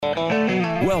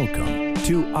Welcome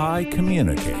to I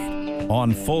Communicate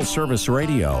on Full Service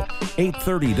Radio,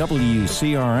 830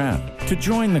 WCRN. To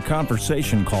join the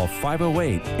conversation, call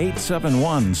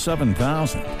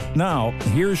 508-871-7000. Now,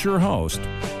 here's your host,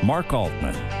 Mark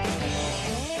Altman.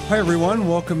 Hi, everyone.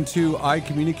 Welcome to I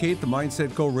Communicate, the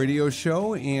Mindset Go radio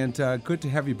show, and good to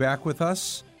have you back with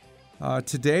us.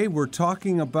 Today, we're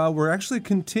actually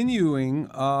continuing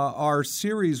our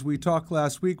series we talked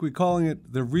last week. We're calling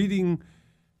it the Reading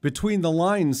Between the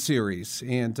Lines series.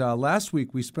 And last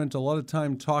week, we spent a lot of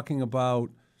time talking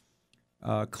about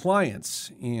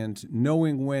clients and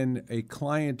knowing when a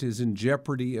client is in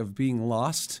jeopardy of being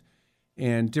lost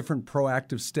and different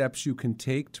proactive steps you can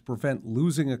take to prevent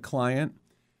losing a client.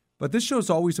 But this show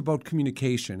is always about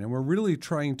communication, and we're really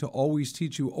trying to always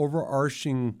teach you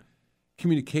overarching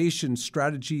communication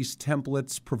strategies,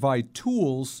 templates, provide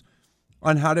tools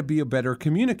on how to be a better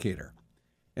communicator.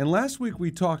 And last week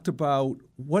we talked about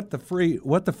what the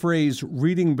phrase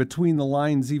reading between the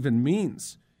lines even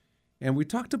means. And we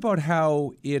talked about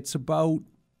how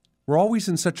we're always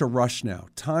in such a rush now.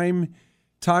 Time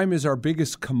is our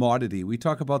biggest commodity. We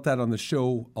talk about that on the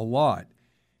show a lot.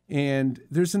 And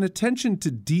there's an attention to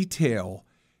detail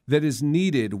that is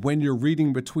needed when you're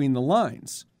reading between the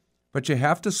lines. But you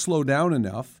have to slow down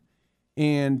enough,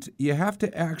 and you have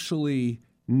to actually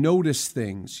notice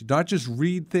things, not just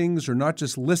read things or not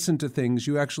just listen to things.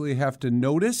 You actually have to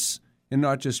notice and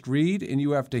not just read, and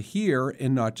you have to hear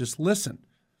and not just listen.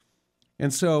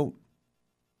 And so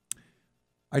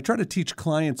I try to teach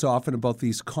clients often about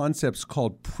these concepts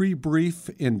called pre-brief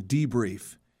and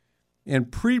debrief.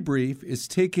 And pre-brief is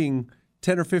taking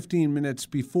 10 or 15 minutes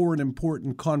before an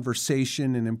important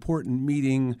conversation, an important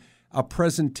meeting, a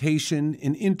presentation,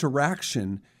 an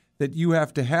interaction that you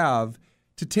have to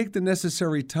take the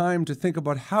necessary time to think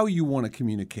about how you want to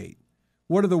communicate.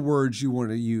 What are the words you want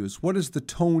to use? What is the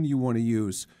tone you want to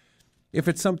use? If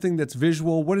it's something that's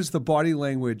visual, what is the body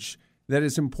language that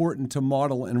is important to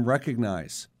model and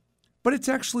recognize? But it's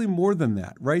actually more than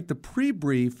that, right? The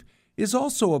pre-brief is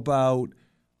also about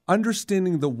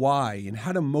understanding the why and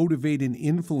how to motivate and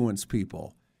influence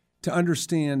people, to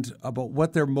understand about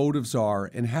what their motives are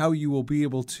and how you will be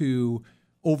able to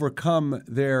overcome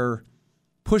their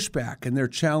pushback and their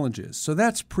challenges. So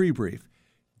that's pre-brief.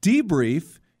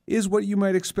 Debrief is what you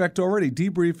might expect already.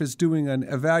 Debrief is doing an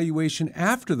evaluation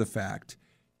after the fact.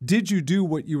 Did you do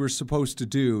what you were supposed to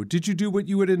do? Did you do what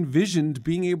you had envisioned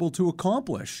being able to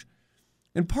accomplish?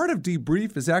 And part of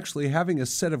debrief is actually having a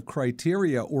set of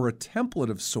criteria or a template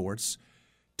of sorts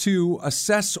to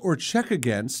assess or check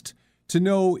against to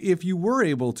know if you were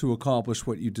able to accomplish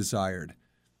what you desired.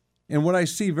 And what I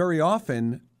see very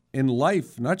often in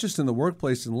life, not just in the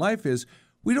workplace, in life, is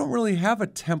we don't really have a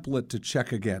template to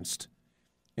check against.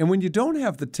 And when you don't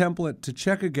have the template to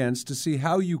check against to see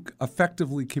how you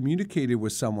effectively communicated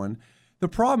with someone, the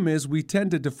problem is we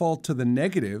tend to default to the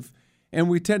negative, and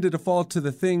we tend to default to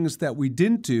the things that we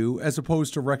didn't do as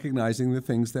opposed to recognizing the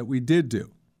things that we did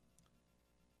do.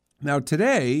 Now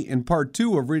today, in part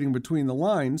 2 of Reading Between the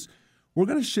Lines, we're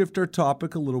going to shift our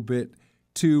topic a little bit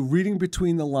to reading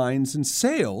between the lines in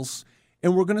sales,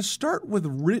 and we're going to start with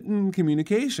written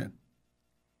communication.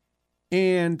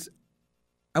 And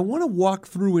I want to walk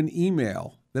through an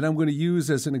email that I'm going to use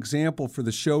as an example for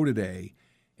the show today.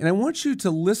 And I want you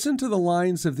to listen to the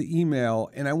lines of the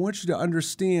email, and I want you to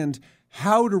understand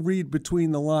how to read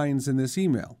between the lines in this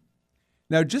email.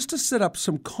 Now, just to set up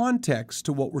some context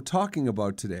to what we're talking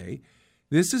about today,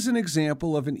 this is an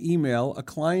example of an email a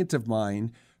client of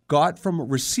mine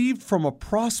received from a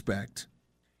prospect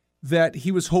that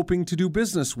he was hoping to do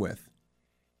business with.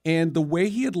 And the way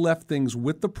he had left things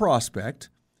with the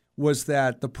prospect was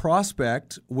that the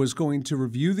prospect was going to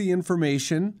review the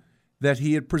information that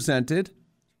he had presented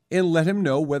and let him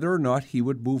know whether or not he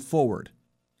would move forward.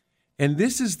 And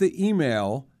this is the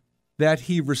email that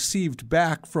he received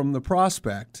back from the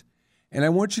prospect. And I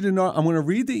want you to know, I'm going to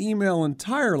read the email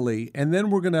entirely, and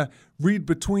then we're going to read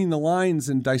between the lines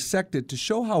and dissect it to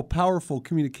show how powerful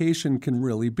communication can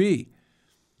really be.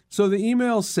 So the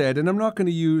email said, and I'm not going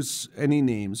to use any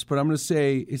names, but I'm going to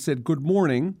say, it said, "Good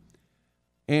morning."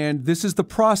 And this is the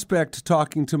prospect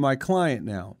talking to my client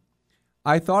now.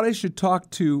 "I thought I should talk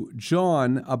to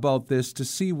John about this to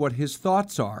see what his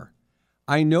thoughts are.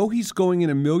 I know he's going in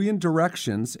a million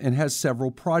directions and has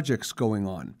several projects going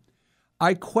on.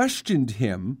 I questioned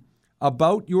him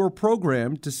about your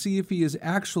program to see if he is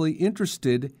actually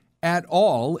interested at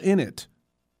all in it.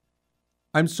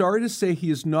 I'm sorry to say he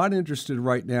is not interested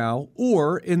right now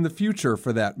or in the future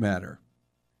for that matter.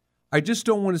 I just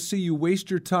don't want to see you waste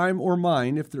your time or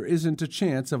mine if there isn't a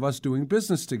chance of us doing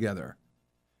business together.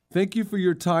 Thank you for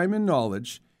your time and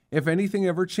knowledge, If anything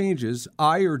ever changes,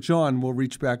 I or John will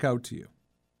reach back out to you.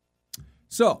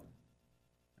 So,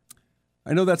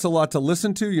 I know that's a lot to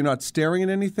listen to. You're not staring at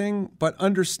anything, but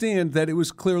understand that it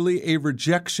was clearly a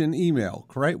rejection email,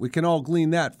 right? We can all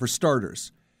glean that for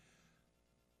starters.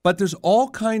 But there's all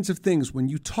kinds of things. When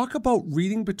you talk about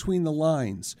reading between the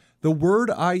lines, the word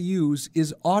I use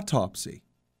is autopsy.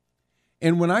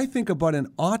 And when I think about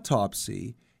an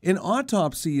autopsy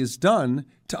is done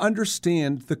to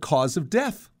understand the cause of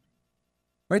death,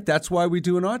 right? That's why we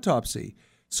do an autopsy.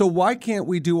 So why can't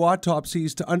we do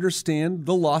autopsies to understand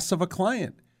the loss of a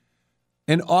client?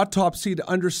 An autopsy to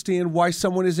understand why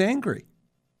someone is angry?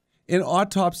 An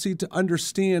autopsy to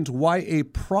understand why a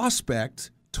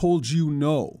prospect told you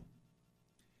no?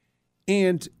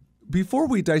 And before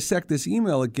we dissect this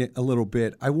email again a little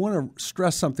bit, I want to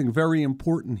stress something very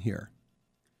important here.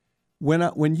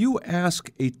 When you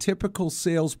ask a typical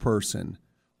salesperson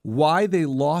why they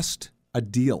lost a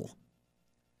deal,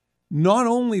 not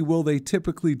only will they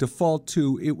typically default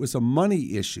to it was a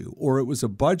money issue or it was a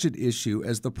budget issue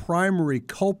as the primary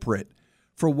culprit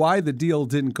for why the deal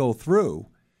didn't go through,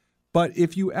 but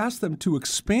if you ask them to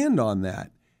expand on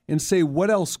that and say what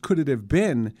else could it have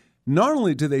been, not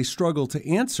only do they struggle to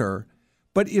answer,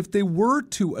 but if they were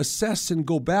to assess and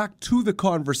go back to the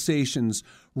conversations,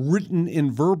 written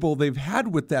and verbal, they've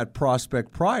had with that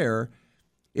prospect prior,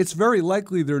 it's very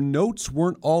likely their notes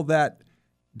weren't all that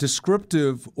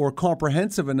descriptive or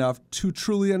comprehensive enough to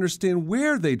truly understand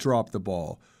where they dropped the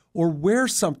ball or where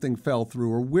something fell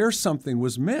through or where something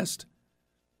was missed.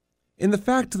 And the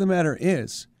fact of the matter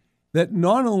is that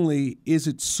not only is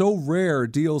it so rare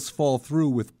deals fall through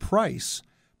with price,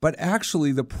 but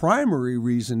actually the primary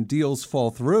reason deals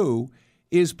fall through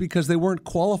is because they weren't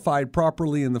qualified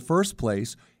properly in the first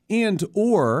place and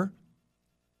or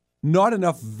not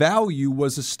enough value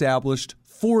was established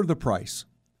for the price.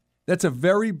 That's a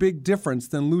very big difference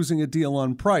than losing a deal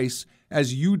on price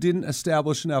as you didn't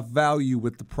establish enough value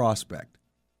with the prospect.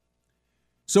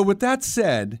 So with that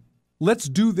said, let's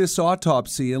do this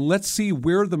autopsy and let's see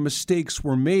where the mistakes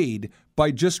were made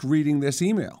by just reading this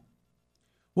email.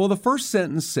 Well, the first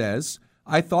sentence says,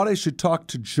 I thought I should talk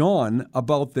to John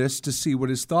about this to see what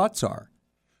his thoughts are.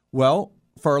 Well,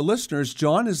 for our listeners,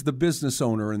 John is the business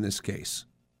owner in this case,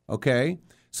 okay?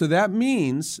 So that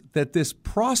means that this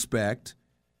prospect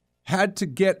had to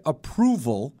get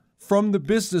approval from the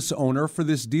business owner for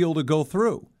this deal to go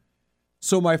through.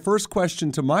 So my first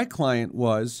question to my client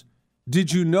was,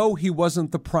 did you know he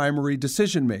wasn't the primary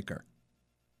decision maker?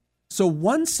 So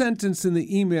one sentence in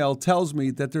the email tells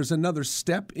me that there's another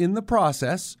step in the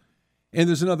process and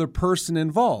there's another person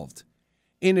involved.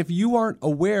 And if you aren't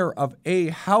aware of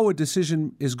how a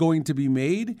decision is going to be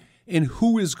made and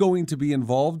who is going to be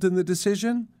involved in the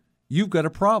decision, you've got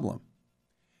a problem.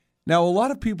 Now, a lot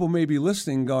of people may be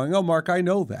listening going, oh, Mark, I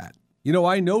know that.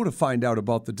 I know to find out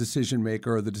about the decision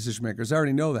maker or the decision makers. I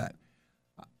already know that.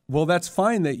 Well, that's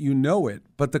fine that you know it,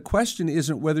 but the question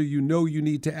isn't whether you know you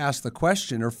need to ask the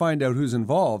question or find out who's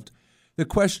involved. The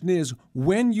question is,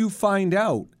 when you find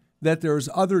out that there's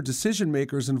other decision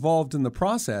makers involved in the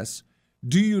process,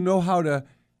 do you know how to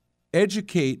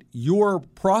educate your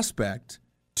prospect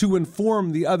to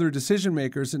inform the other decision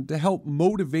makers and to help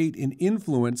motivate and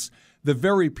influence the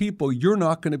very people you're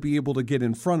not going to be able to get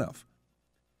in front of?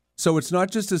 So it's not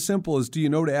just as simple as do you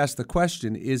know to ask the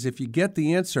question, is if you get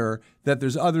the answer that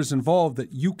there's others involved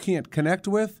that you can't connect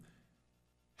with,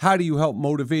 how do you help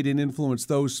motivate and influence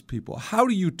those people? How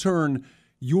do you turn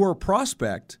your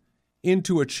prospect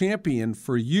into a champion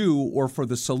for you or for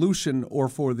the solution or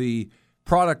for the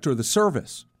product or the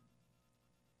service?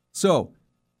 So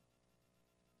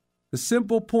the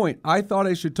simple point, I thought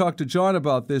I should talk to John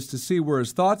about this to see where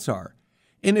his thoughts are.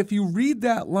 And if you read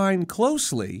that line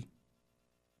closely,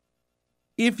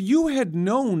 if you had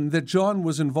known that John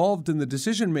was involved in the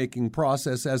decision-making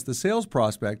process as the sales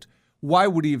prospect, why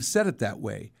would he have said it that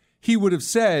way? He would have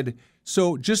said,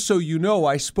 so just so you know,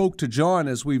 I spoke to John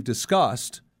as we've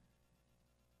discussed,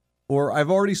 or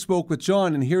I've already spoke with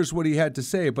John and here's what he had to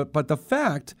say. But the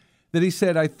fact that he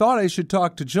said, I thought I should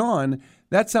talk to John,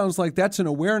 that sounds like that's an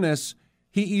awareness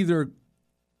he either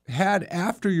had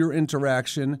after your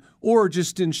interaction or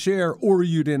just didn't share or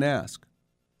you didn't ask.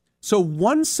 So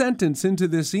one sentence into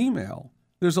this email,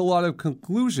 there's a lot of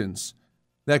conclusions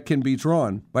that can be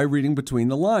drawn by reading between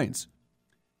the lines.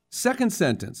 Second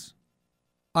sentence,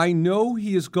 I know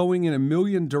he is going in a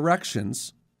million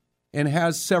directions and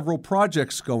has several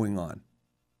projects going on.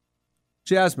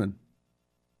 Jasmine,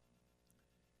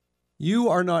 you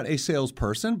are not a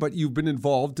salesperson, but you've been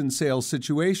involved in sales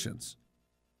situations.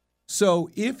 So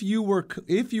if you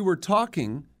were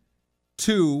talking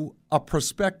to a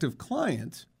prospective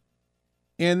client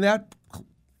and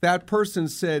that person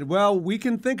said, well, we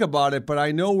can think about it, but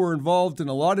I know we're involved in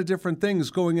a lot of different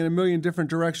things going in a million different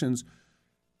directions.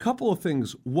 Couple of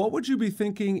things. What would you be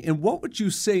thinking, and what would you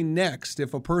say next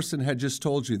if a person had just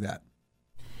told you that?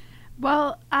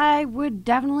 Well, I would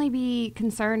definitely be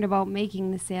concerned about making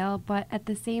the sale, but at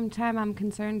the same time, I'm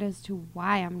concerned as to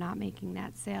why I'm not making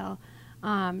that sale.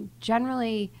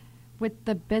 Generally, with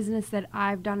the business that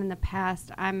I've done in the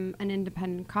past, I'm an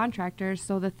independent contractor,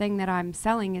 so the thing that I'm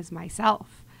selling is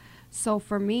myself. So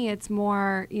for me, it's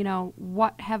more,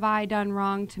 what have I done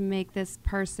wrong to make this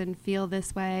person feel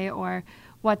this way, or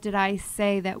what did I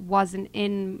say that wasn't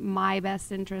in my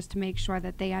best interest to make sure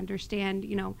that they understand,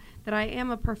 that I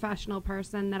am a professional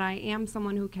person, that I am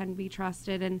someone who can be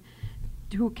trusted and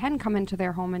who can come into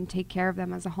their home and take care of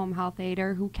them as a home health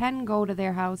aider, who can go to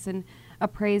their house and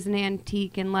appraise an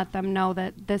antique and let them know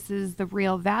that this is the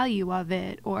real value of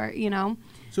it, or,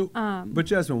 So, but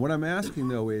Jasmine, what I'm asking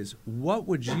though is, what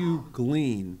would you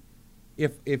glean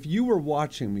if you were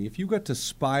watching me, if you got to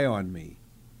spy on me,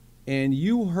 and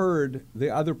you heard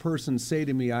the other person say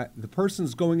to me, the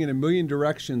person's going in a million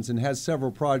directions and has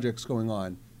several projects going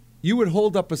on, you would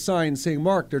hold up a sign saying,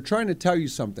 Mark, they're trying to tell you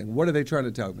something. What are they trying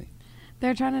to tell me?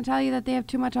 They're trying to tell you that they have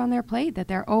too much on their plate, that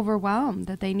they're overwhelmed,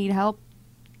 that they need help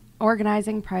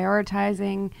organizing,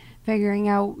 prioritizing, figuring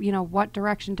out, what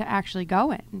direction to actually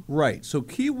go in. Right. So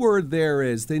key word there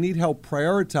is they need help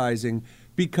prioritizing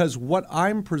because what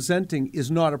I'm presenting is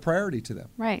not a priority to them.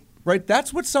 Right. Right?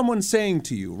 That's what someone's saying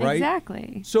to you, right?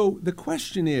 Exactly. So the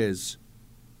question is,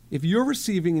 if you're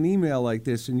receiving an email like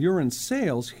this and you're in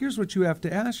sales, here's what you have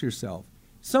to ask yourself.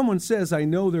 Someone says, I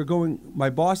know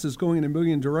my boss is going in a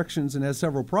million directions and has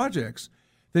several projects,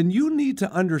 then you need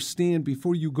to understand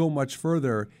before you go much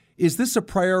further, is this a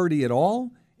priority at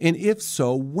all? And if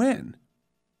so, when?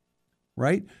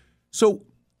 Right? So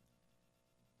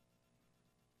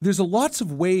there's lots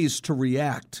of ways to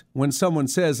react when someone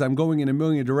says, I'm going in a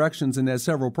million directions and has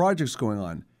several projects going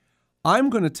on. I'm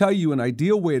going to tell you an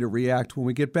ideal way to react when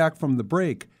we get back from the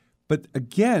break. But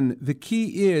again, the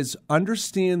key is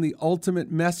understand the ultimate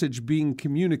message being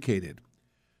communicated.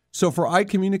 So for I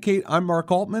Communicate, I'm Mark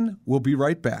Altman. We'll be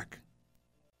right back.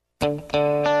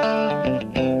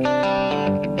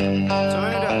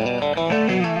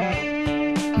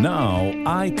 Now,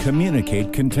 I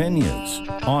Communicate continues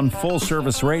on Full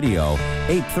Service Radio,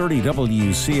 830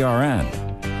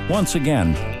 WCRN. Once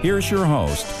again, here's your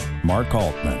host, Mark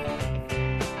Altman.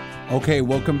 Okay,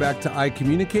 welcome back to I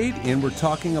Communicate, and we're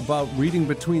talking about reading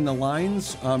between the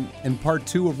lines. In part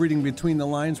 2 of Reading Between the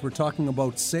Lines, we're talking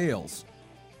about sales.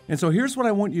 And so here's what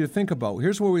I want you to think about.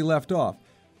 Here's where we left off.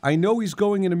 I know he's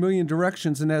going in a million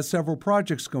directions and has several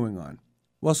projects going on.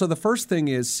 Well, so the first thing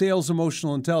is sales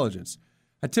emotional intelligence.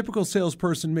 A typical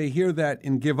salesperson may hear that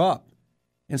and give up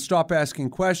and stop asking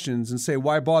questions and say,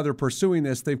 why bother pursuing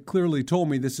this? They've clearly told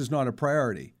me this is not a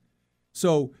priority.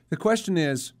 So the question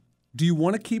is, do you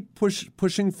want to keep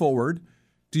pushing forward?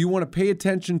 Do you want to pay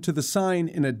attention to the sign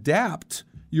and adapt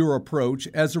your approach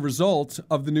as a result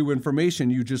of the new information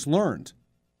you just learned?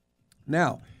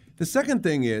 Now, the second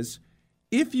thing is,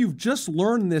 if you've just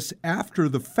learned this after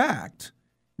the fact,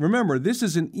 remember, this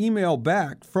is an email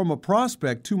back from a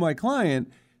prospect to my client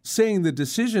saying the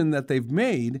decision that they've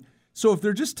made. So if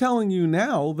they're just telling you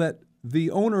now that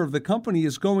the owner of the company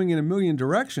is going in a million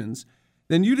directions,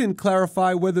 then you didn't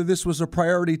clarify whether this was a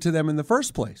priority to them in the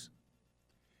first place.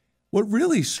 What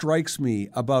really strikes me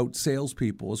about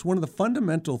salespeople is one of the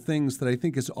fundamental things that I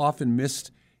think is often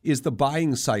missed is the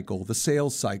buying cycle, the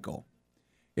sales cycle.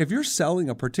 If you're selling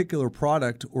a particular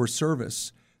product or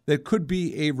service that could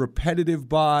be a repetitive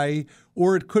buy,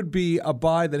 or it could be a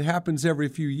buy that happens every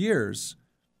few years,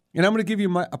 and I'm going to give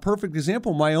you a perfect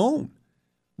example, my own,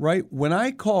 right? When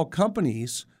I call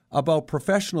companies about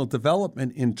professional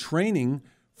development and training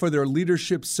for their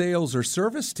leadership, sales, or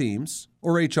service teams,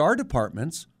 or HR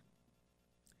departments,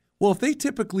 well, if they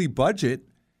typically budget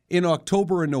in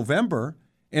October and November,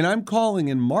 and I'm calling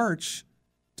in March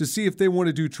to see if they want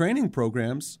to do training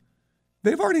programs,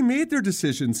 they've already made their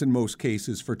decisions in most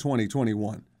cases for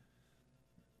 2021.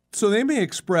 So they may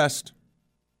express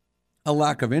a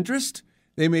lack of interest.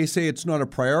 They may say it's not a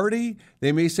priority.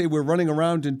 They may say we're running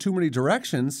around in too many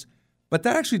directions, but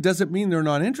that actually doesn't mean they're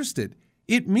not interested.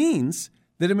 It means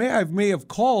that I may have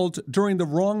called during the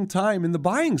wrong time in the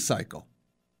buying cycle.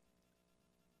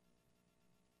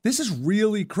 This is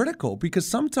really critical because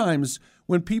sometimes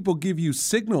when people give you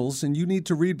signals and you need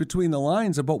to read between the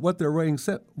lines about what they're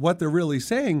really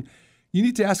saying, you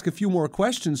need to ask a few more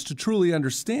questions to truly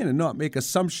understand and not make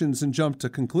assumptions and jump to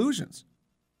conclusions.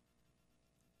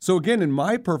 So again, in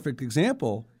my perfect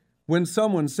example, when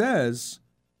someone says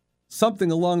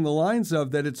something along the lines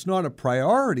of that it's not a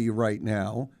priority right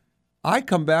now, I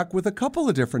come back with a couple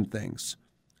of different things.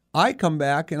 I come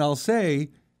back and I'll say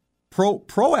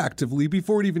proactively,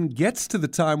 before it even gets to the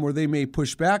time where they may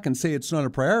push back and say it's not a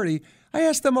priority, I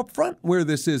ask them up front where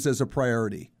this is as a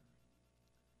priority.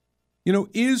 You know,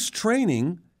 is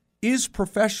training, is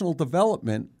professional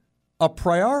development a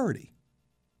priority?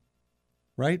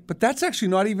 Right? But that's actually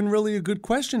not even really a good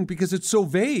question because it's so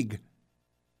vague.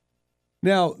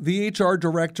 Now, the HR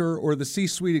director or the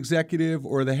C-suite executive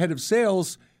or the head of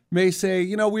sales may say,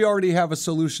 you know, we already have a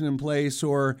solution in place,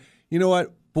 or, you know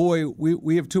what, boy,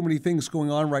 we have too many things going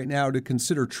on right now to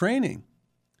consider training.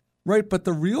 Right? But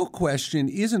the real question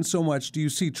isn't so much, do you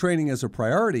see training as a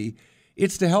priority?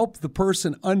 It's to help the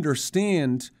person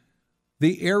understand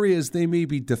the areas they may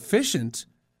be deficient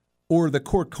or the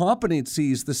core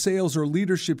competencies the sales or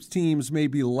leadership teams may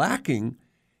be lacking,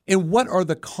 and what are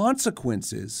the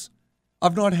consequences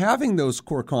of not having those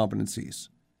core competencies?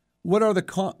 What are the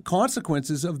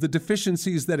consequences of the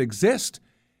deficiencies that exist?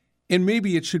 And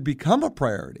maybe it should become a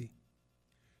priority.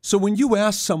 So when you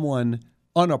ask someone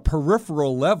on a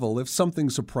peripheral level if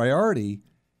something's a priority,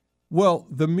 well,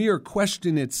 the mere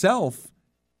question itself,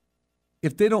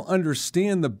 if they don't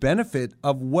understand the benefit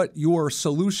of what your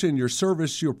solution, your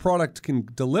service, your product can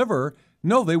deliver,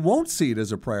 no, they won't see it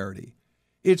as a priority.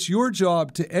 It's your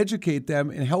job to educate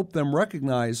them and help them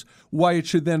recognize why it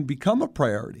should then become a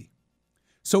priority.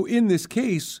 So in this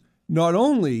case, not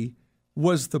only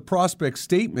was the prospect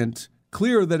statement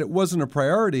clear that it wasn't a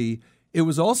priority, it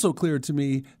was also clear to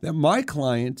me that my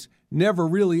client never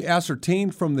really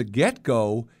ascertained from the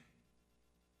get-go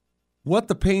what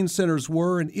the pain centers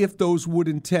were and if those would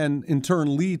in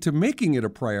turn lead to making it a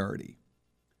priority.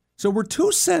 So we're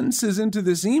 2 sentences into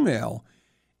this email,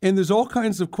 and there's all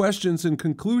kinds of questions and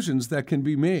conclusions that can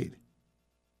be made.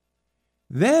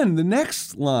 Then the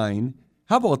next line,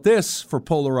 how about this for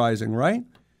polarizing, right?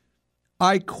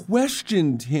 I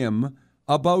questioned him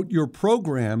about your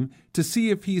program to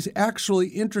see if he's actually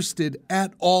interested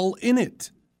at all in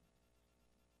it.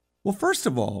 Well, first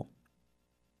of all,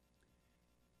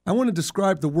 I want to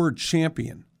describe the word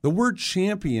champion. The word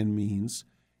champion means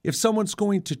if someone's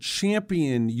going to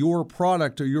champion your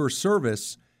product or your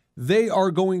service, they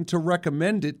are going to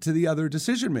recommend it to the other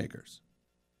decision makers.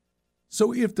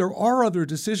 So if there are other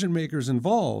decision makers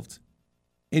involved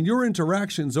and your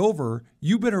interaction's over,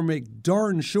 you better make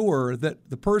darn sure that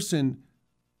the person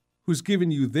who's given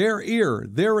you their ear,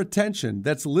 their attention,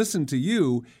 that's listened to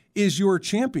you, is your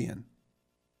champion.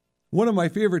 One of my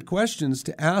favorite questions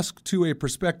to ask to a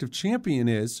prospective champion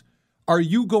is, are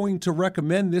you going to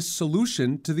recommend this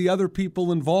solution to the other people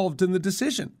involved in the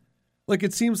decision? Like,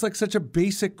 it seems like such a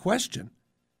basic question,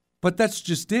 but that's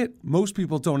just it. Most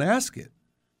people don't ask it.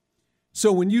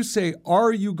 So when you say,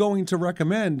 are you going to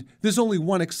recommend, there's only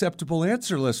one acceptable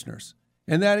answer, listeners.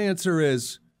 And that answer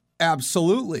is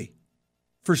absolutely,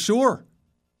 for sure.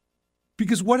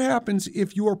 Because what happens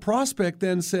if your prospect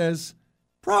then says,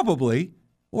 probably,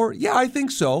 or, yeah, I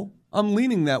think so, I'm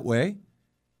leaning that way?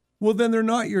 Well, then they're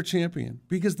not your champion,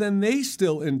 because then they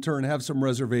still, in turn, have some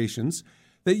reservations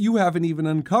that you haven't even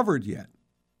uncovered yet.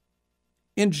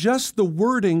 And just the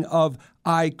wording of,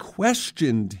 I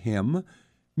questioned him,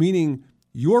 meaning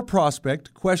your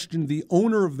prospect questioned the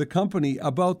owner of the company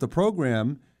about the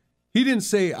program. He didn't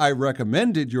say, I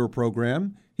recommended your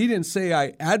program. He didn't say,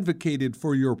 I advocated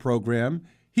for your program.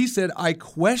 He said, I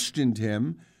questioned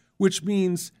him, which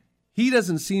means he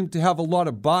doesn't seem to have a lot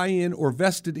of buy-in or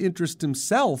vested interest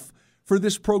himself for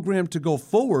this program to go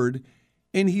forward,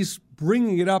 and he's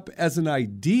bringing it up as an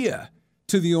idea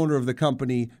to the owner of the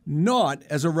company, not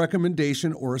as a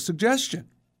recommendation or a suggestion.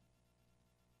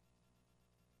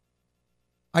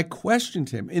 I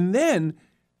questioned him. And then,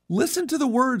 listen to the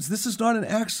words. This is not an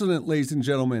accident, ladies and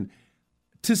gentlemen,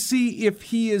 to see if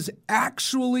he is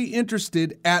actually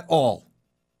interested at all.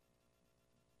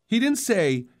 He didn't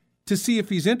say, to see if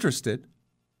he's interested.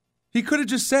 He could have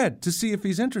just said, to see if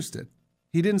he's interested.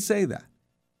 He didn't say that.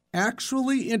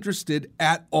 Actually interested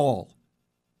at all.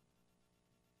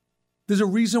 There's a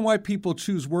reason why people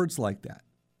choose words like that.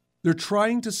 They're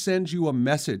trying to send you a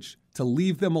message to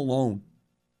leave them alone.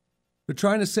 They're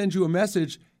trying to send you a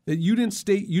message that you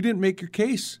didn't make your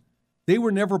case. They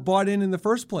were never bought in the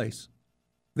first place.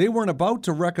 They weren't about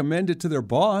to recommend it to their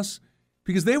boss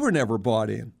because they were never bought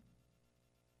in.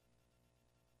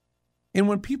 And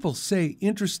when people say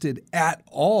interested at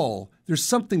all, there's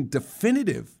something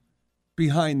definitive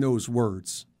behind those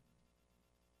words.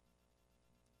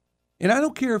 And I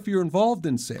don't care if you're involved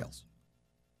in sales.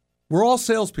 We're all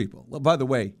salespeople. By the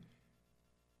way,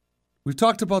 We've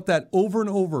talked about that over and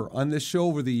over on this show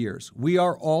over the years. We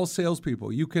are all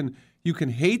salespeople. You can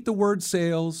hate the word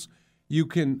sales. You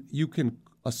can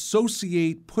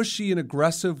associate pushy and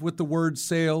aggressive with the word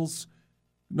sales.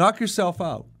 Knock yourself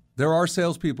out. There are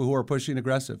salespeople who are pushy and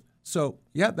aggressive. So,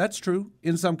 yeah, that's true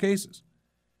in some cases.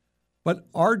 But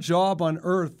our job on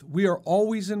earth, we are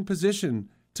always in position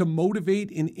to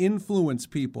motivate and influence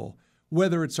people,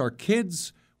 whether it's our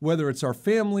kids, whether it's our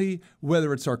family,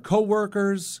 whether it's our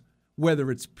coworkers, whether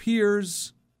it's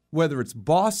peers, whether it's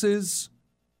bosses,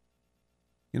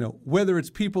 whether it's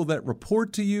people that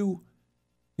report to you.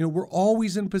 We're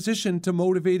always in position to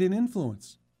motivate and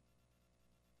influence.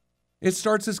 It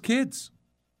starts as kids.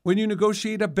 When you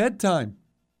negotiate a bedtime,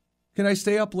 can I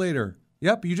stay up later?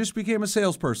 Yep, you just became a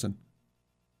salesperson.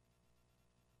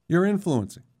 You're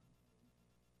influencing.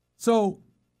 So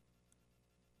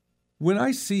when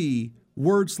I see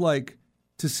words like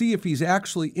to see if he's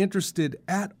actually interested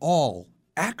at all,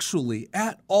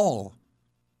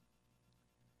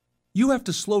 you have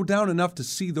to slow down enough to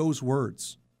see those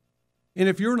words. And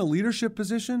if you're in a leadership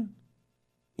position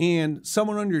and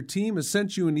someone on your team has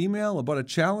sent you an email about a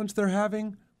challenge they're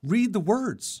having, read the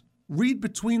words. Read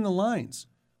between the lines.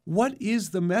 What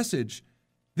is the message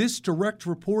this direct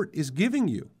report is giving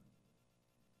you?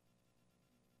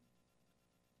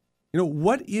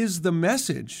 What is the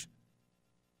message?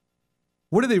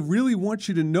 What do they really want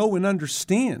you to know and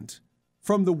understand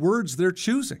from the words they're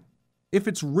choosing, if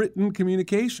it's written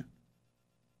communication?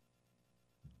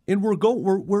 And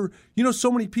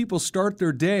so many people start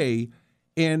their day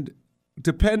and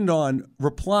depend on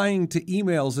replying to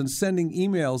emails and sending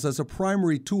emails as a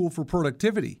primary tool for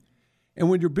productivity. And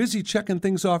when you're busy checking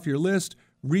things off your list,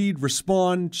 read,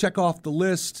 respond, check off the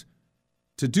list,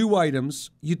 to-do items,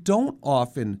 you don't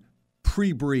often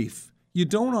pre-brief. You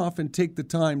don't often take the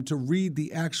time to read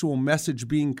the actual message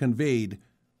being conveyed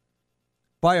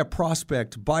by a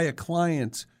prospect, by a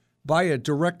client, by a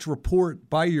direct report,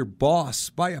 by your boss,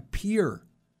 by a peer.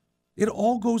 It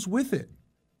all goes with it.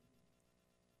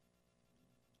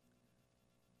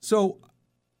 So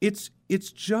it's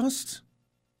just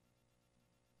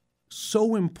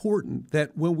so important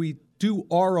that when we do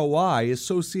ROI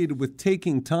associated with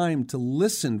taking time to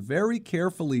listen very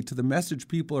carefully to the message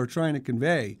people are trying to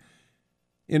convey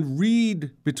and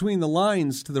read between the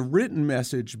lines to the written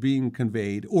message being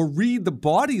conveyed, or read the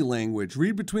body language,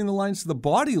 read between the lines to the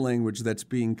body language that's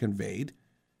being conveyed,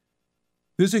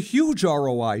 there's a huge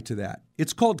ROI to that.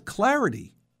 It's called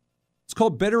clarity. It's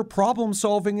called better problem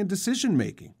solving and decision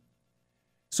making.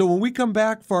 So when we come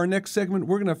back for our next segment,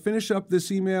 we're going to finish up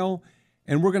this email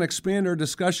and we're going to expand our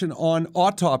discussion on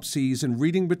autopsies and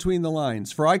reading between the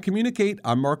lines. For iCommunicate,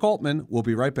 I'm Mark Altman. We'll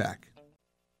be right back.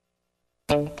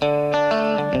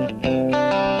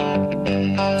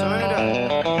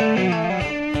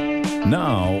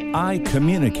 Now,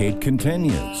 iCommunicate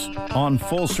continues on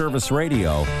Full Service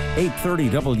Radio, 830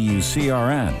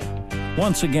 WCRN.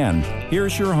 Once again,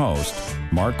 here's your host,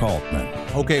 Mark Altman.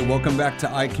 Okay, welcome back to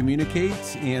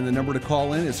iCommunicate, and the number to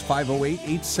call in is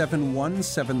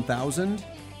 508-871-7000.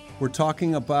 We're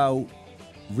talking about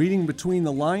reading between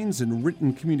the lines and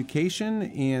written communication,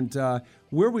 and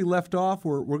where we left off,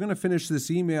 we're going to finish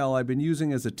this email I've been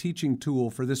using as a teaching tool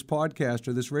for this podcast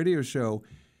or this radio show,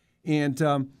 and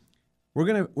we're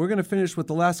gonna finish with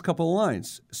the last couple of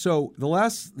lines. So the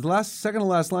second to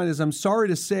last line is, I'm sorry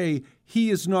to say he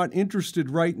is not interested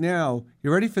right now.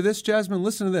 You ready for this, Jasmine?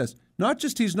 Listen to this. Not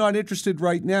just he's not interested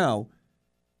right now,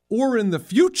 or in the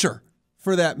future,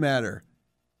 for that matter.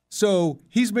 So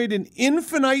he's made an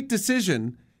infinite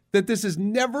decision that this is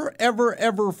never, ever,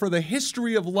 ever for the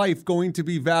history of life going to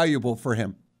be valuable for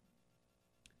him.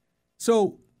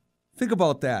 So think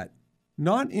about that.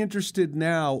 Not interested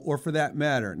now, or for that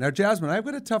matter. Now, Jasmine, I've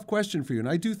got a tough question for you, and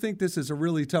I do think this is a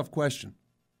really tough question.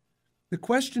 The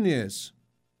question is,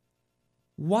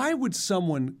 why would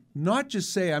someone not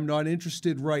just say, I'm not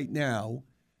interested right now,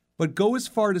 but go as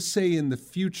far to say in the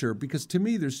future? Because to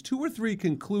me, there's 2 or 3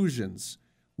 conclusions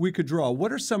we could draw.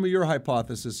 What are some of your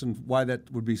hypotheses and why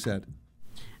that would be said?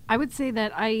 I would say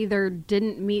that I either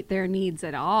didn't meet their needs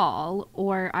at all,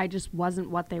 or I just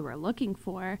wasn't what they were looking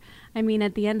for. I mean,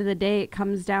 at the end of the day, it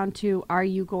comes down to, are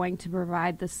you going to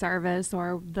provide the service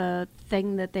or the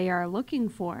thing that they are looking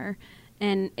for?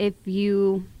 And if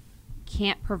you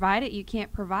can't provide it, you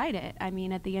can't provide it. I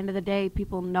mean, at the end of the day,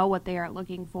 people know what they are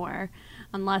looking for,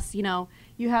 unless,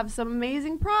 you have some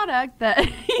amazing product that,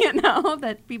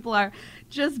 that people are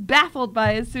just baffled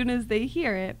by as soon as they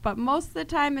hear it. But most of the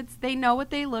time, they know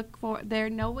what they look for, they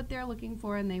know what they're looking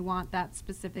for, and they want that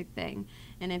specific thing.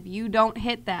 And if you don't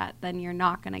hit that, then you're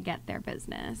not going to get their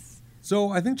business.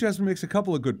 So I think Jasmine makes a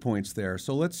couple of good points there.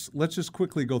 So let's just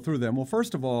quickly go through them. Well,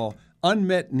 first of all,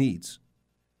 unmet needs,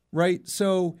 right?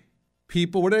 So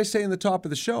people, what did I say in the top of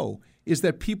the show, is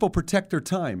that people protect their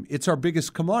time. It's our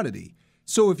biggest commodity.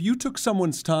 So if you took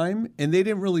someone's time and they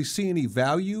didn't really see any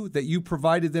value, that you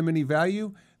provided them any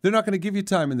value, they're not going to give you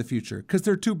time in the future because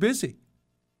they're too busy.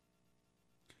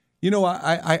 You know,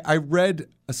 I read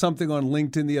something on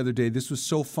LinkedIn the other day. This was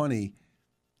so funny.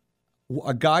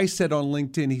 A guy said on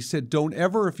LinkedIn, he said, don't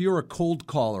ever, if you're a cold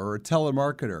caller or a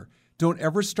telemarketer, don't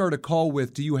ever start a call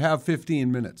with, do you have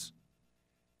 15 minutes?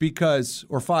 Because,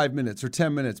 or 5 minutes or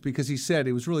 10 minutes, because he said,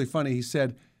 it was really funny. He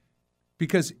said,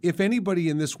 because if anybody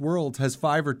in this world has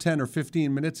 5 or 10 or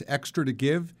 15 minutes extra to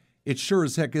give, it sure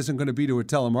as heck isn't going to be to a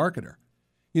telemarketer.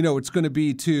 You know, it's going to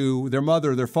be to their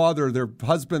mother, their father, their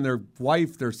husband, their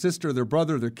wife, their sister, their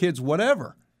brother, their kids,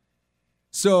 whatever.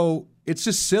 So it's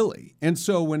just silly. And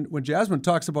so when Jasmine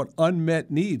talks about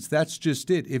unmet needs, that's just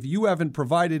it. If you haven't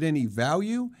provided any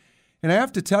value, and I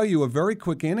have to tell you a very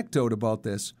quick anecdote about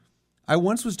this. I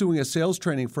once was doing a sales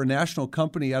training for a national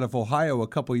company out of Ohio a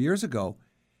couple years ago,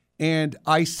 and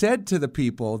I said to the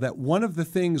people that one of the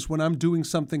things when I'm doing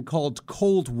something called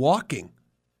cold walking,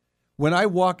 when I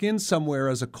walk in somewhere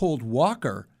as a cold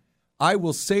walker, I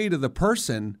will say to the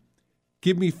person,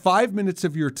 give me 5 minutes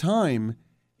of your time,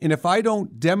 and if I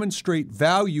don't demonstrate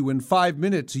value in 5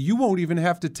 minutes, you won't even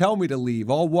have to tell me to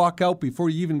leave. I'll walk out before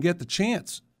you even get the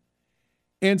chance.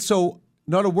 And so,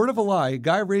 not a word of a lie, a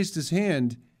guy raised his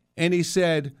hand and he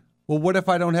said, well, what if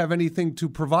I don't have anything to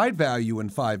provide value in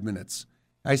 5 minutes?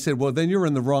 I said, well, then you're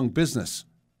in the wrong business.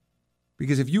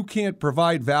 Because if you can't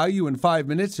provide value in 5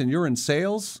 minutes and you're in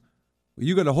sales,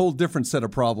 you got a whole different set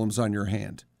of problems on your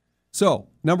hand. So,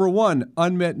 number one,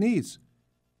 unmet needs.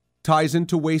 Ties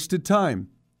into wasted time,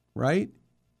 right?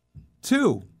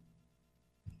 2,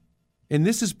 and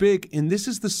this is big, and this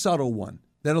is the subtle one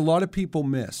that a lot of people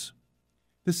miss.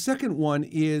 The second one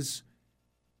is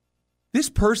this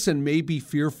person may be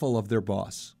fearful of their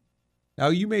boss. Now,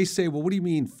 you may say, well, what do you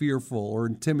mean fearful or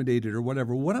intimidated or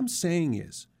whatever? What I'm saying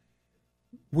is,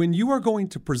 when you are going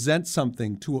to present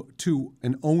something to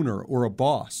an owner or a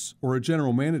boss or a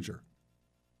general manager,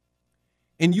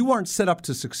 and you aren't set up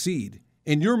to succeed,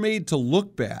 and you're made to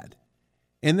look bad,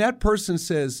 and that person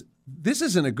says, this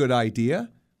isn't a good idea.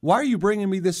 Why are you bringing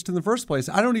me this in the first place?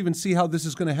 I don't even see how this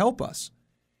is going to help us.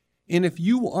 And if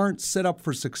you aren't set up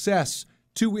for success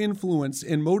to influence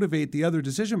and motivate the other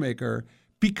decision maker,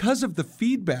 because of the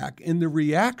feedback and the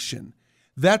reaction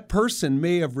that person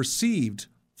may have received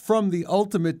from the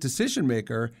ultimate decision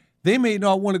maker, they may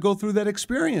not want to go through that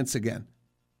experience again.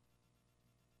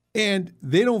 And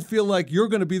they don't feel like you're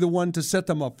going to be the one to set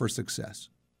them up for success.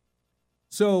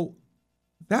 So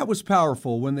that was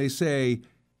powerful when they say,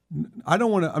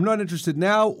 I'm not interested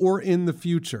now or in the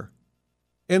future.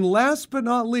 And last but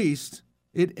not least,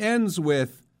 it ends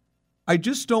with, I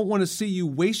just don't want to see you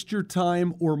waste your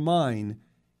time or mine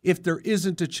if there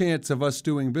isn't a chance of us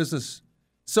doing business.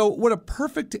 So what a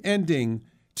perfect ending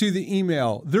to the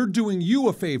email. They're doing you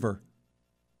a favor,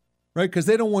 right? Because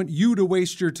they don't want you to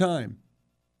waste your time.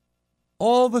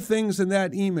 All the things in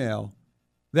that email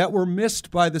that were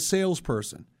missed by the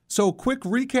salesperson. So quick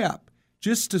recap,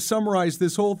 just to summarize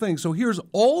this whole thing. So here's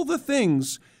all the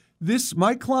things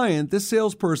my client, this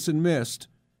salesperson missed,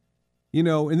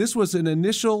 and this was an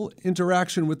initial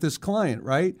interaction with this client,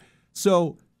 right?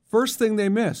 So first thing they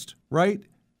missed, right?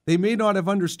 They may not have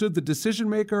understood the decision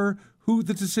maker, who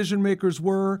the decision makers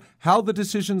were, how the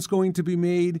decision's going to be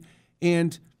made,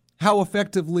 and how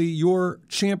effectively your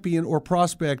champion or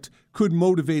prospect could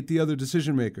motivate the other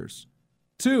decision makers.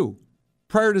 2,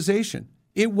 prioritization.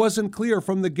 It wasn't clear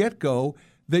from the get-go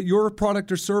that your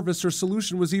product or service or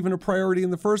solution was even a priority in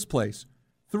the first place.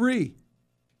 3,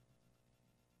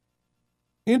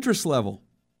 interest level,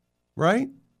 right?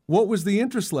 What was the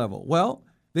interest level? Well,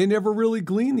 they never really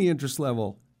gleaned the interest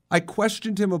level. I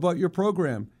questioned him about your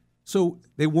program. So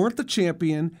they weren't the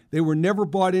champion. They were never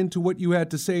bought into what you had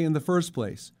to say in the first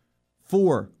place.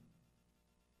 4,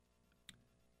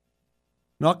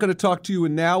 not going to talk to you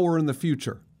in now or in the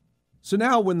future. So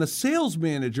now when the sales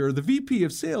manager, the VP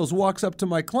of sales, walks up to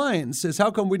my client and says,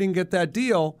 how come we didn't get that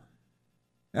deal?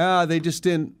 They just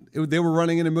didn't. They were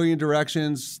running in a million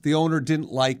directions. The owner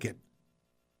didn't like it.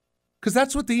 Because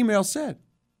that's what the email said.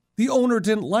 The owner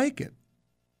didn't like it.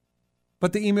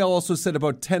 But the email also said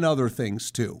about 10 other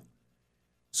things too.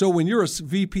 So when you're a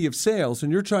VP of sales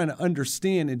and you're trying to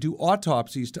understand and do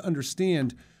autopsies to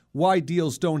understand why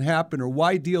deals don't happen or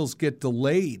why deals get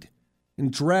delayed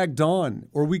and dragged on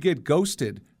or we get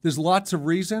ghosted, there's lots of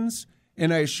reasons,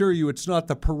 and I assure you it's not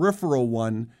the peripheral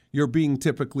one you're being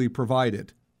typically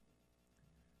provided.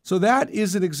 So that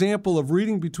is an example of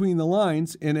reading between the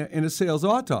lines in a sales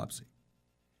autopsy.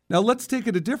 Now let's take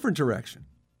it a different direction,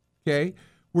 okay?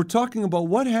 We're talking about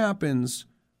what happens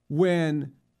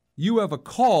when you have a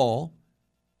call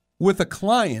with a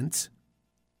client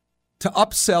to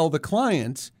upsell the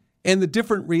client and the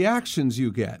different reactions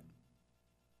you get.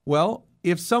 Well,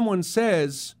 if someone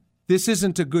says, this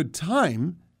isn't a good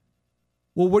time,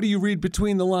 well, what do you read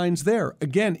between the lines there?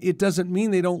 Again, it doesn't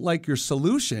mean they don't like your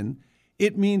solution.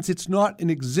 It means it's not an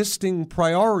existing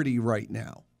priority right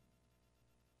now.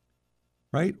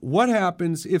 Right? What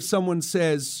happens if someone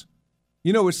says,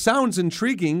 it sounds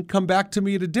intriguing, come back to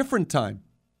me at a different time?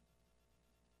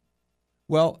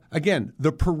 Well, again,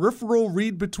 the peripheral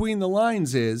read between the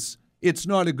lines is, it's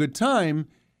not a good time,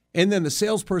 and then the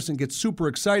salesperson gets super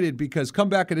excited because come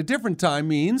back at a different time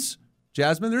means,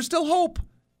 Jasmine, there's still hope.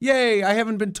 Yay, I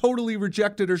haven't been totally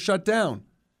rejected or shut down.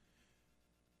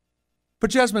 But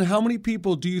Jasmine, how many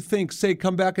people do you think say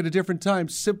come back at a different time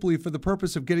simply for the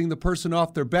purpose of getting the person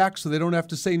off their back so they don't have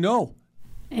to say no?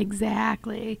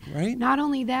 Exactly. Right? Not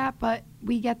only that, but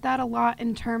we get that a lot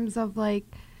in terms of like,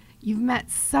 you've met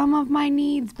some of my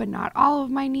needs, but not all of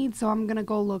my needs, so I'm going to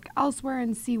go look elsewhere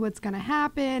and see what's going to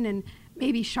happen and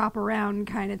maybe shop around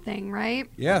kind of thing, right?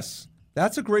 Yes.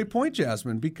 That's a great point,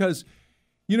 Jasmine, because,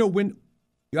 when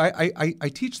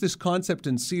I teach this concept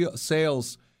in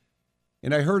sales,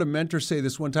 and I heard a mentor say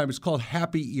this one time, it's called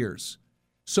happy ears.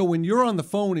 So when you're on the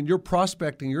phone and you're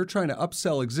prospecting, you're trying to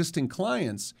upsell existing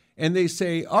clients, and they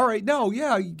say, all right,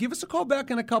 give us a call back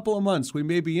in a couple of months. We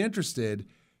may be interested.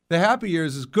 The happy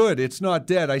ears is good. It's not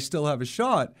dead. I still have a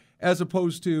shot. As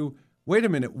opposed to, wait a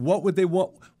minute, what would they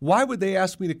want? Why would they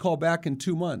ask me to call back in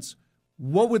 2 months?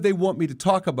 What would they want me to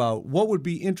talk about? What would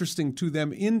be interesting to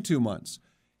them in 2 months?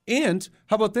 And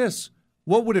how about this?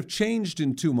 What would have changed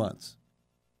in 2 months?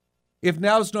 If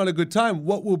now's not a good time,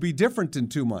 what will be different in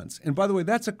 2 months? And by the way,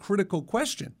 that's a critical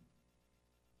question.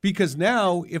 Because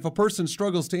now, if a person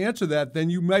struggles to answer that, then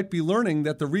you might be learning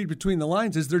that the read between the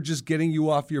lines is they're just getting you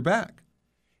off your back.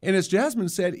 And as Jasmine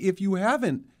said, if you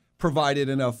haven't provided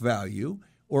enough value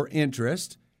or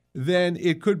interest, then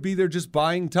it could be they're just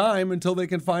buying time until they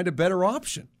can find a better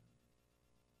option.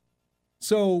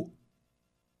 So,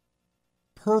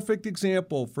 perfect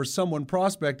example for someone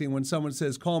prospecting when someone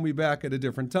says, call me back at a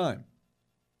different time.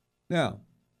 Now,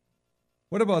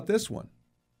 what about this one?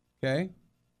 Okay.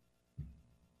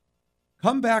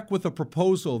 Come back with a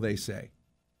proposal, they say.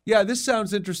 Yeah, this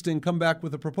sounds interesting. Come back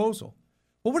with a proposal.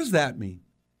 Well, what does that mean?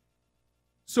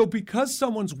 So because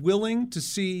someone's willing to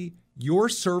see your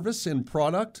service and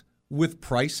product with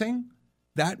pricing,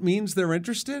 that means they're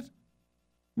interested?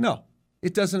 No,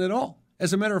 it doesn't at all.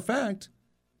 As a matter of fact,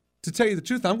 to tell you the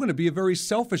truth, I'm going to be a very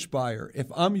selfish buyer. If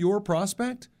I'm your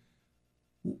prospect,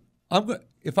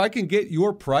 if I can get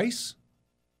your price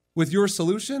with your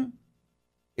solution,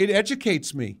 it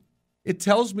educates me. It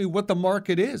tells me what the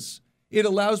market is. It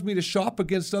allows me to shop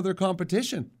against other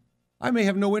competition. I may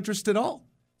have no interest at all.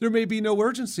 There may be no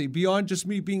urgency beyond just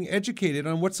me being educated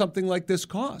on what something like this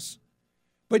costs.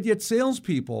 But yet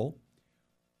salespeople,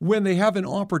 when they have an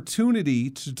opportunity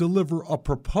to deliver a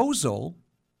proposal,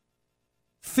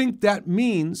 think that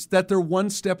means that they're one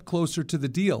step closer to the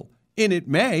deal. And it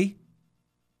may,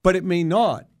 but it may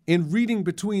not. And reading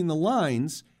between the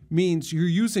lines means you're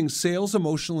using sales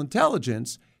emotional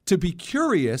intelligence to be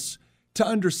curious to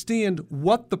understand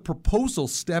what the proposal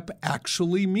step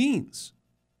actually means.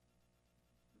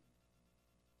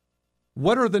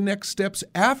 What are the next steps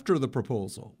after the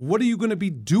proposal? What are you going to be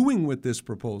doing with this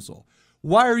proposal?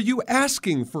 Why are you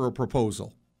asking for a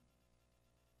proposal?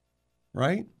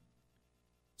 Right?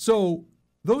 So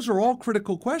those are all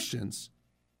critical questions.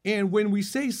 And when we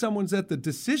say someone's at the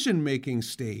decision-making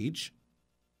stage,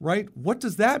 right, what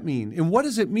does that mean? And what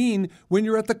does it mean when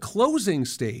you're at the closing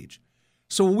stage?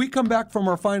 So when we come back from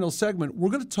our final segment, we're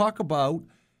going to talk about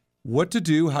what to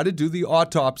do, how to do the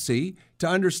autopsy to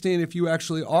understand if you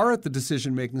actually are at the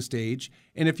decision-making stage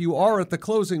and if you are at the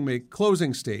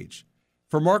closing stage.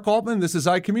 For Mark Altman, this is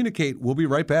I Communicate. We'll be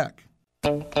right back.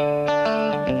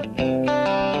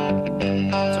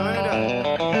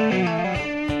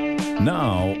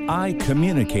 Now, I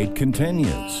Communicate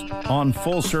continues on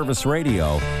Full Service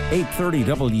Radio, 830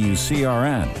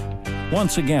 WCRN.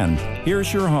 Once again,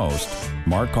 here's your host,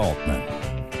 Mark Altman.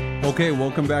 Okay,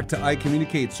 welcome back to I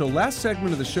Communicate. So last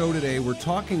segment of the show today, we're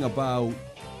talking about,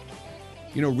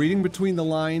 reading between the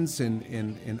lines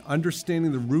and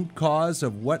understanding the root cause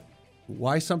of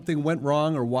why something went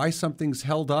wrong or why something's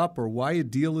held up or why a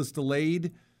deal is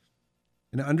delayed.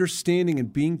 And understanding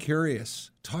and being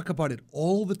curious. Talk about it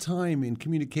all the time in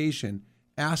communication,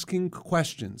 asking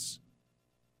questions.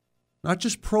 not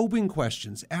just probing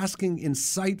questions, asking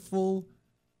insightful,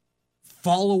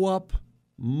 follow-up,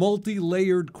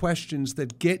 multi-layered questions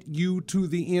that get you to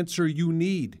the answer you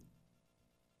need.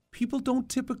 People don't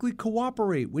typically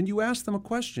cooperate when you ask them a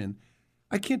question.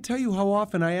 I can't tell you how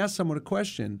often I ask someone a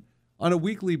question on a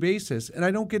weekly basis and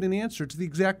I don't get an answer to the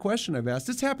exact question I've asked.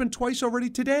 It's happened twice already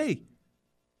today.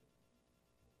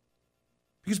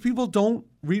 Because people don't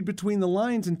read between the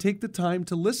lines and take the time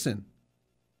to listen.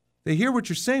 They hear what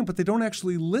you're saying, but they don't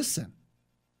actually listen.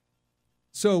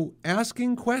 So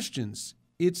asking questions,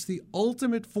 it's the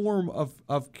ultimate form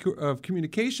of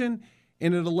communication,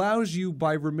 and it allows you,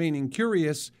 by remaining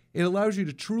curious, it allows you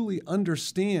to truly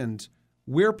understand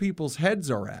where people's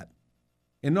heads are at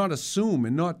and not assume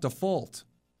and not default.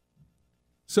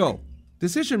 So,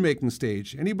 decision-making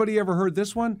stage. Anybody ever heard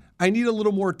this one? I need a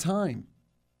little more time.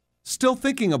 Still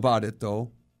thinking about it,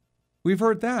 though. We've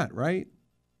heard that, right?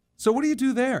 So what do you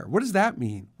do there? What does that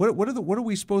mean? What are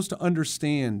we supposed to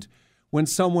understand when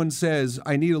someone says,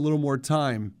 I need a little more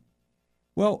time?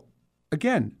 Well,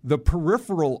 again, the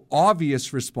peripheral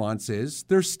obvious response is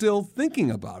they're still thinking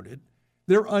about it.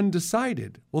 They're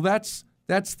undecided. Well, that's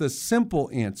the simple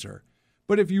answer.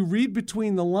 But if you read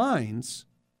between the lines,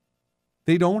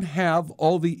 they don't have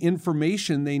all the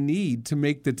information they need to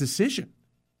make the decision,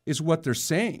 is what they're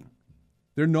saying.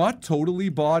 They're not totally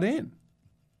bought in.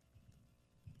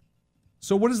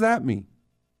 So what does that mean?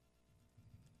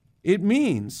 It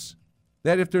means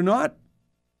that if they're not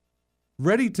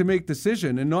ready to make the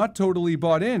decision and not totally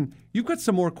bought in, you've got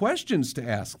some more questions to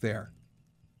ask there.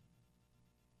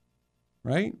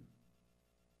 Right?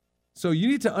 So you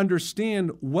need to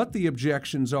understand what the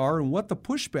objections are and what the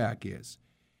pushback is.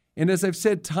 And as I've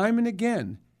said time and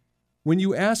again, when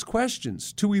you ask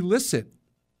questions to elicit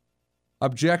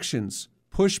objections,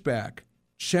 pushback,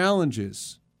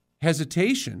 challenges,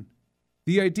 hesitation,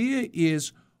 the idea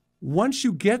is once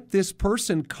you get this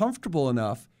person comfortable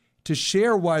enough to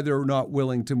share why they're not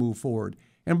willing to move forward.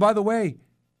 And by the way,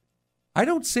 I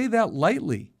don't say that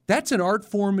lightly. That's an art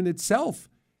form in itself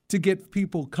to get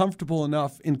people comfortable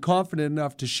enough and confident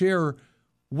enough to share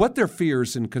what their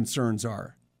fears and concerns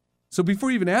are. So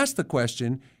before you even ask the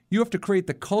question, you have to create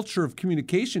the culture of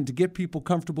communication to get people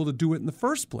comfortable to do it in the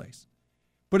first place.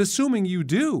 But assuming you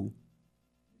do,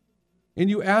 and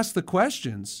you ask the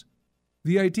questions,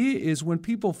 the idea is when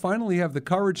people finally have the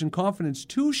courage and confidence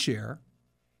to share,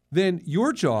 then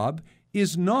your job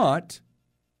is not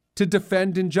to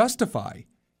defend and justify.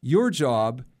 Your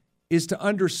job is to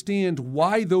understand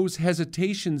why those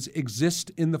hesitations exist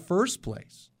in the first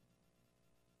place.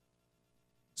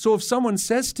 So if someone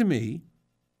says to me,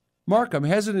 Mark, I'm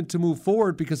hesitant to move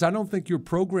forward because I don't think your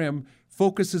program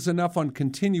focuses enough on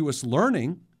continuous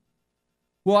learning,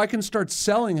 well, I can start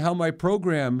selling how my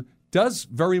program does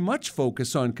very much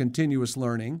focus on continuous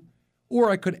learning, or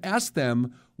I could ask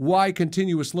them why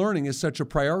continuous learning is such a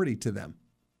priority to them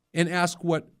and ask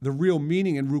what the real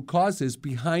meaning and root cause is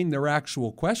behind their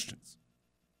actual questions,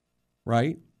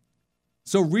 right?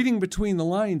 So reading between the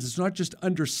lines is not just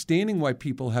understanding why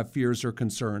people have fears or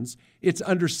concerns, it's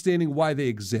understanding why they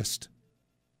exist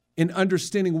and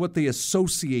understanding what they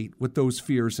associate with those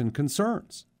fears and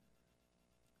concerns.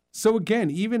 So again,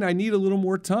 even I need a little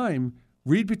more time,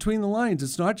 read between the lines.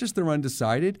 It's not just they're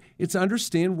undecided, it's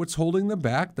understand what's holding them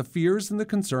back, the fears and the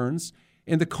concerns,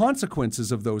 and the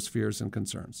consequences of those fears and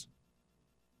concerns.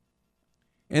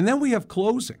 And then we have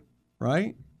closing,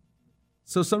 right?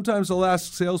 So sometimes I'll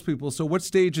ask salespeople, so what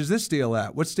stage is this deal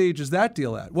at? What stage is that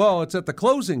deal at? Well, it's at the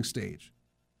closing stage.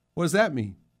 What does that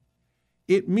mean?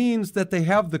 It means that they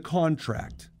have the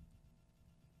contract.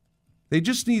 They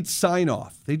just need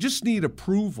sign-off. They just need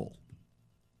approval.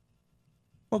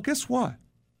 Well, guess what?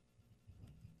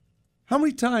 How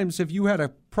many times have you had a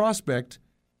prospect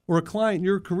or a client in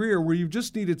your career where you've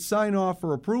just needed sign-off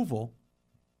or approval,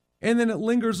 and then it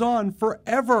lingers on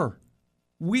forever,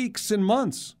 weeks and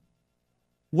months?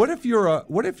 What if you're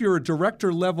a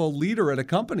director level leader at a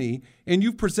company and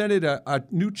you've presented a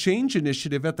new change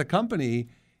initiative at the company,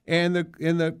 and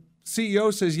the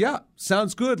CEO says, yeah,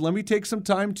 sounds good. Let me take some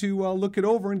time to look it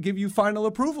over and give you final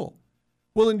approval.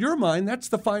 Well, in your mind, that's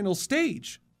the final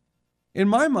stage. In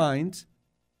my mind,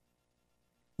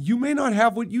 you may not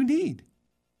have what you need.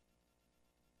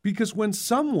 Because when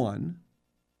someone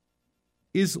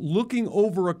is looking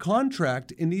over a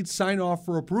contract and needs sign-off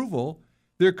for approval,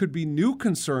 there could be new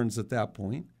concerns at that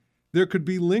point. There could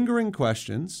be lingering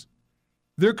questions.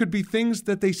 There could be things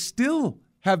that they still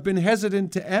have been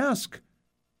hesitant to ask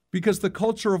because the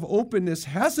culture of openness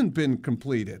hasn't been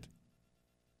completed.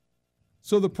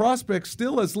 So the prospect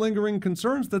still has lingering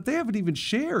concerns that they haven't even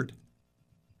shared.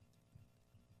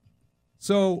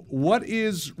 So what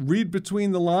is read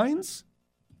between the lines?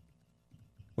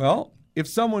 Well, if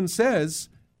someone says,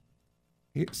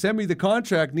 send me the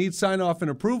contract, need sign off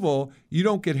and approval, you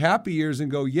don't get happy ears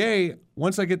and go, yay,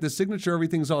 once I get the signature,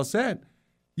 everything's all set.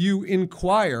 You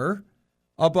inquire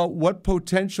about what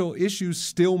potential issues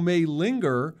still may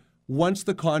linger once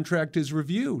the contract is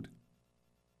reviewed.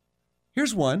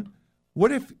 Here's one.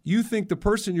 What if you think the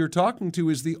person you're talking to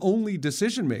is the only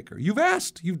decision maker? You've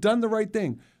asked, you've done the right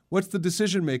thing. What's the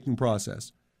decision-making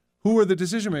process? Who are the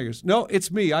decision makers? No,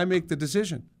 it's me. I make the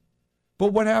decision.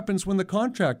 But what happens when the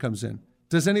contract comes in?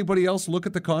 Does anybody else look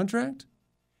at the contract?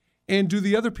 And do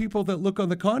the other people that look on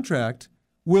the contract,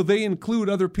 will they include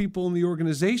other people in the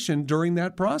organization during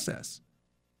that process?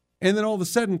 And then all of a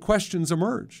sudden, questions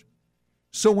emerge.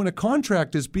 So when a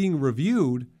contract is being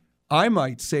reviewed, I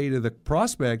might say to the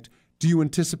prospect, do you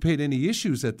anticipate any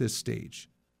issues at this stage?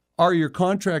 Are your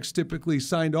contracts typically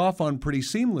signed off on pretty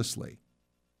seamlessly?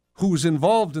 Who's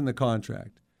involved in the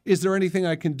contract? Is there anything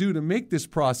I can do to make this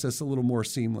process a little more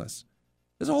seamless?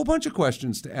 There's a whole bunch of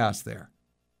questions to ask there.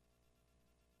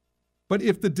 But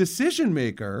if the decision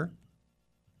maker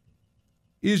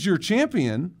is your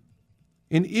champion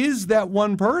and is that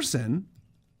one person,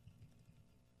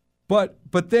 but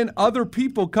then other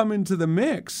people come into the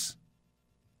mix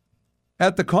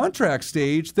at the contract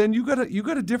stage, then you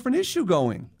got a different issue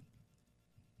going.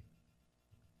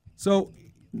 So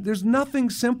there's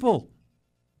nothing simple.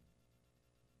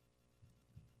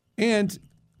 And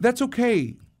that's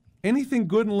okay. Anything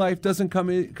good in life doesn't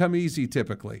come easy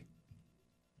typically.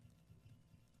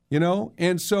 You know?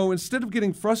 And so instead of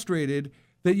getting frustrated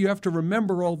that you have to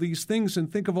remember all these things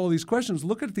and think of all these questions,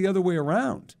 look at it the other way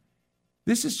around.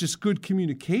 This is just good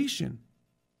communication,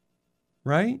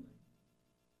 right?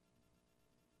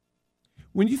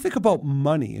 When you think about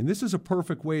money, and this is a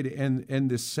perfect way to end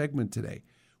this segment today.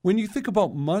 When you think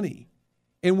about money,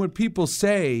 and when people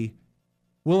say,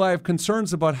 well, I have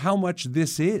concerns about how much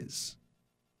this is.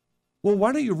 Well,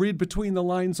 why don't you read between the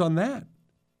lines on that?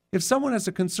 If someone has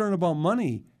a concern about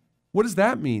money, what does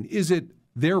that mean? Is it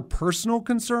their personal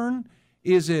concern?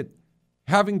 Is it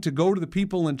having to go to the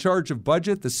people in charge of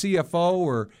budget, the CFO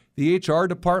or the HR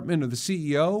department or the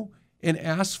CEO, and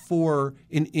ask for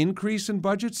an increase in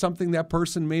budget, something that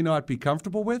person may not be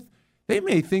comfortable with? They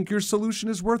may think your solution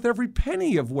is worth every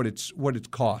penny of what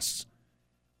it costs.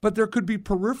 But there could be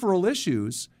peripheral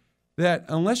issues that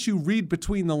unless you read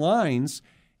between the lines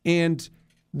and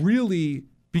really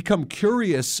become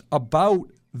curious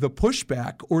about the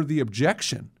pushback or the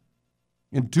objection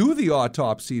and do the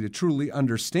autopsy to truly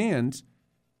understand,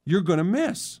 you're going to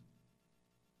miss.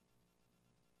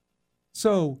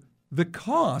 So the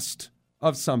cost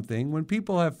of something, when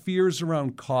people have fears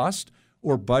around cost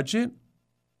or budget,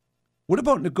 what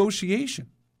about negotiation?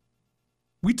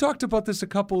 We talked about this a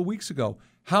couple of weeks ago.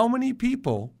 How many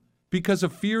people, because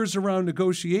of fears around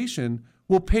negotiation,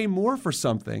 will pay more for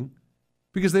something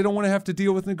because they don't want to have to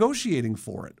deal with negotiating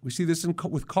for it? We see this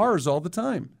with cars all the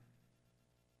time.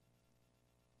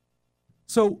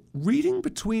 So reading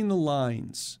between the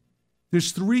lines,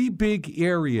 there's three big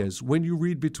areas when you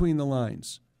read between the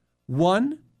lines.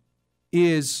 One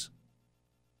is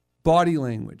body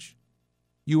language.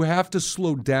 You have to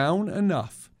slow down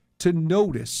enough to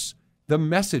notice the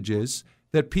messages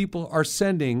that people are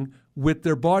sending with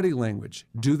their body language.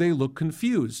 Do they look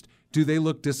confused? Do they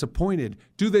look disappointed?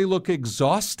 Do they look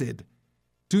exhausted?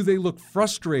 Do they look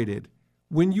frustrated?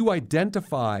 When you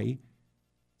identify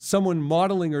someone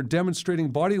modeling or demonstrating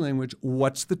body language,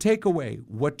 what's the takeaway?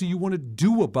 What do you want to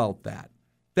do about that?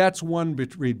 That's one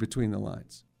read between the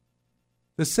lines.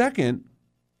 The second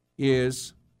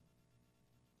is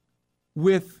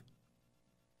with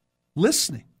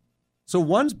listening. So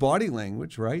one's body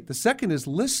language, right? The second is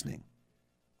listening.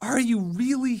 Are you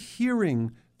really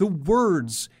hearing the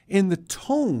words and the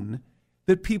tone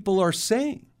that people are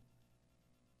saying?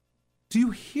 Do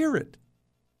you hear it?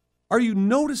 Are you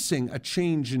noticing a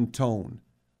change in tone?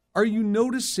 Are you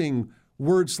noticing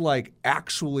words like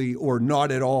actually or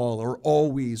not at all or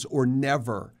always or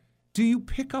never? Do you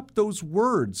pick up those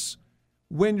words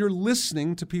when you're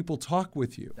listening to people talk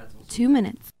with you? 2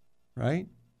 minutes. Right?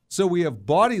 So we have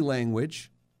body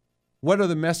language. What are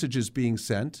the messages being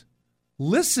sent?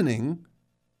 Listening,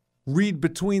 read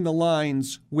between the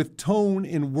lines with tone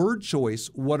and word choice.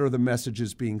 What are the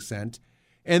messages being sent?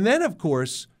 And then, of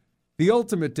course, the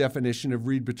ultimate definition of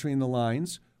read between the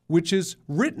lines, which is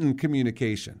written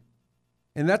communication.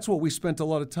 And that's what we spent a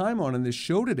lot of time on in this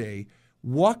show today,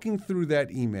 walking through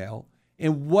that email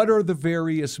and what are the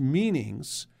various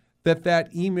meanings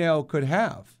that email could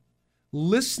have.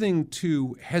 Listening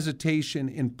to hesitation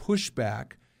and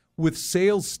pushback with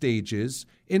sales stages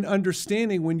in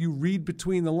understanding when you read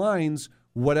between the lines,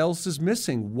 what else is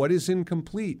missing? What is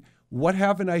incomplete? What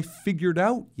haven't I figured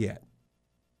out yet?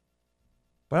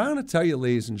 But I'm going to tell you,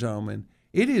 ladies and gentlemen,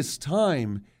 it is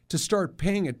time to start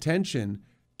paying attention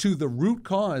to the root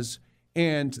cause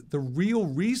and the real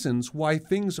reasons why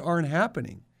things aren't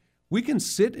happening. We can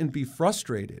sit and be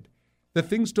frustrated that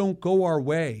things don't go our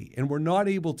way and we're not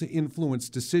able to influence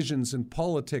decisions in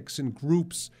politics and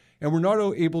groups, and we're not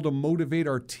able to motivate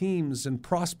our teams and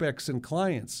prospects and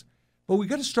clients. But we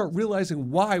got to start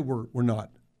realizing why we're not.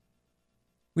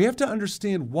 We have to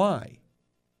understand why.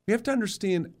 We have to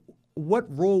understand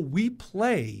what role we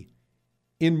play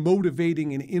in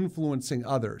motivating and influencing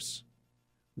others.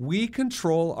 We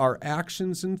control our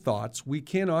actions and thoughts. We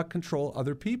cannot control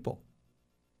other people.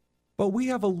 But we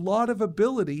have a lot of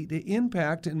ability to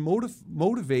impact and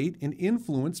motivate and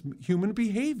influence human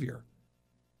behavior.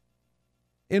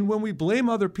 And when we blame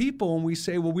other people and we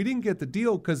say, well, we didn't get the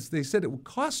deal because they said it would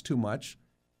cost too much,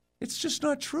 it's just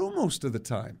not true most of the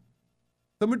time,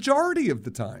 the majority of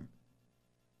the time.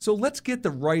 So let's get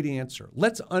the right answer.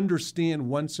 Let's understand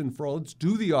once and for all. Let's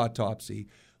do the autopsy.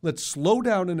 Let's slow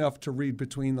down enough to read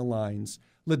between the lines.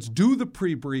 Let's do the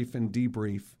pre-brief and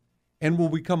debrief, and we'll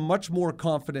become much more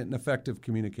confident and effective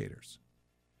communicators.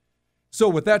 So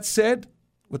with that said,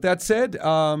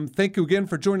 thank you again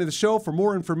for joining the show. For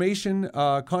more information,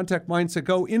 contact Mindset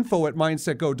Go,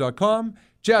 info@mindsetgo.com.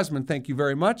 Jasmine, thank you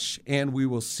very much, and we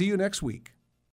will see you next week.